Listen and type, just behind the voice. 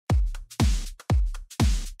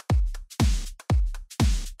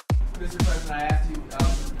Mr. President, I asked you,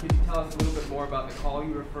 can you tell us a little bit more about the call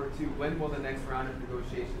you referred to? When will the next round of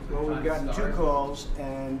negotiations with Well, we've China gotten start? 2 calls,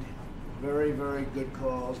 and very, very good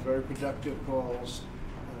calls, very productive calls.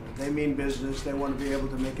 They mean business. They want to be able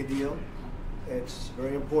to make a deal. It's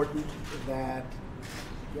very important that,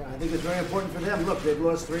 I think it's very important for them. Look, they've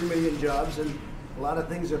lost 3 million jobs, and a lot of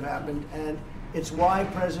things have happened, and it's why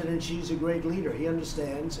President Xi's a great leader. He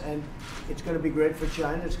understands, and it's going to be great for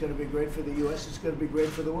China. It's going to be great for the U.S. It's going to be great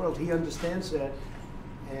for the world. He understands that,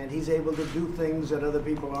 and he's able to do things that other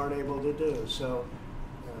people aren't able to do. So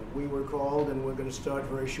we were called, and we're going to start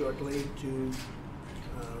very shortly to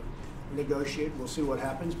negotiate. We'll see what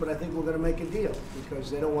happens, but I think we're going to make a deal because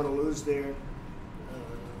they don't want to lose their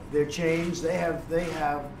chains. They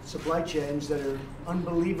have supply chains that are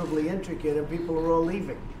unbelievably intricate, and people are all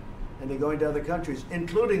leaving, and they're going to other countries,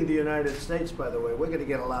 including the United States, by the way. We're going to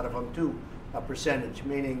get a lot of them too, a percentage,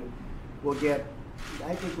 meaning I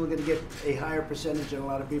think we're going to get a higher percentage than a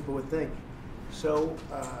lot of people would think. So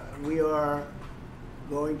we are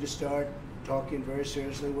going to start talking very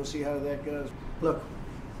seriously. We'll see how that goes. Look,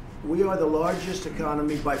 we are the largest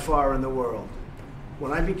economy by far in the world.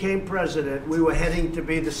 When I became president, we were heading to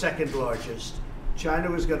be the 2nd largest.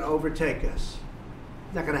 China was going to overtake us.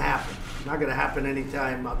 Not going to happen. Not going to happen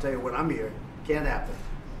anytime, I'll tell you when I'm here. Can't happen.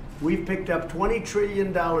 We've picked up $20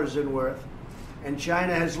 trillion in worth, and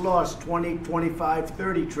China has lost 20, 25,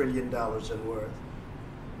 $30 trillion in worth.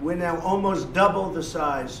 We're now almost double the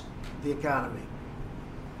size of the economy.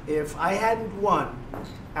 If I hadn't won,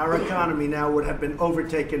 our economy now would have been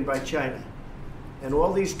overtaken by China. And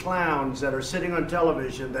all these clowns that are sitting on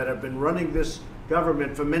television that have been running this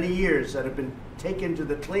government for many years, that have been taken to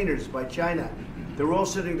the cleaners by China, they're all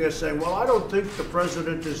sitting there saying, well, I don't think the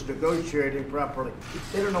president is negotiating properly.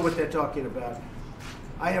 They don't know what they're talking about.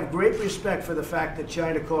 I have great respect for the fact that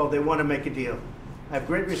China called. They want to make a deal. I have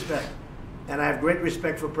great respect. And I have great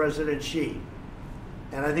respect for President Xi.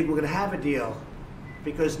 And I think we're going to have a deal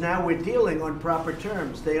because now we're dealing on proper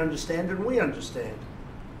terms. They understand and we understand.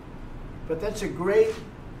 But that's a great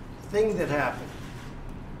thing that happened.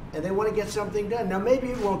 And they want to get something done. Now, maybe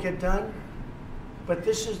it won't get done, but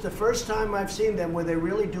this is the first time I've seen them where they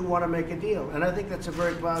really do want to make a deal. And I think that's a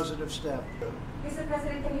very positive step. Mr.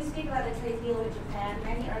 President, can you speak about the trade deal with Japan?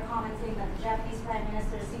 Many are commenting that the Japanese Prime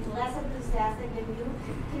Minister seems less enthusiastic than you.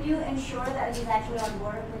 Can you ensure that he's actually on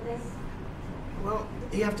board with this? Well,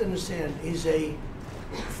 you have to understand, he's a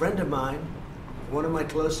friend of mine, one of my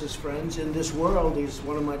closest friends. In this world, he's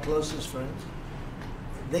one of my closest friends.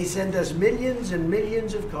 They send us millions and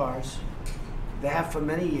millions of cars. They have for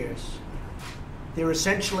many years. They're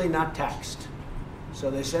essentially not taxed.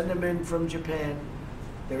 So they send them in from Japan.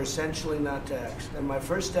 They're essentially not taxed. And my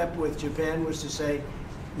first step with Japan was to say,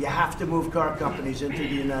 you have to move car companies into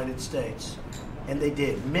the United States. And they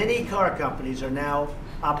did. Many car companies are now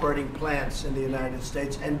operating plants in the United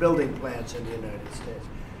States and building plants in the United States.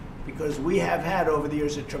 Because we have had, over the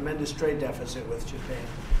years, a tremendous trade deficit with Japan.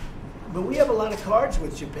 But we have a lot of cards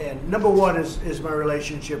with Japan. Number one is my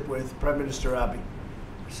relationship with Prime Minister Abe.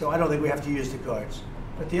 So I don't think we have to use the cards.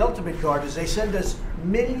 But the ultimate card is they send us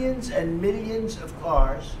millions and millions of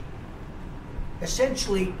cars.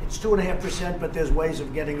 Essentially, it's 2.5%, but there's ways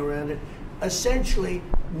of getting around it. Essentially,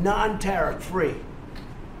 non-tariff free.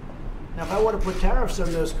 Now, if I want to put tariffs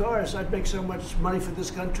on those cars, I'd make so much money for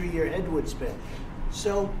this country your head would spin.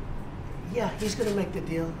 So, yeah, he's going to make the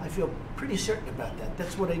deal. I feel pretty certain about that.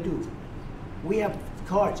 That's what I do. We have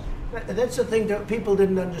cards. That's the thing that people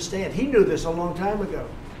didn't understand. He knew this a long time ago.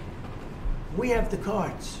 We have the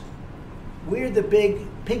cards. We're the big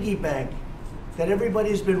piggy bank that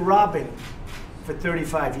everybody's been robbing for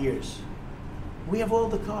 35 years. We have all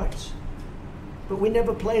the cards. But we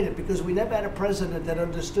never played it because we never had a president that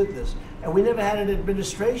understood this. And we never had an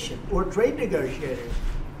administration or trade negotiators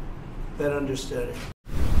that understood it.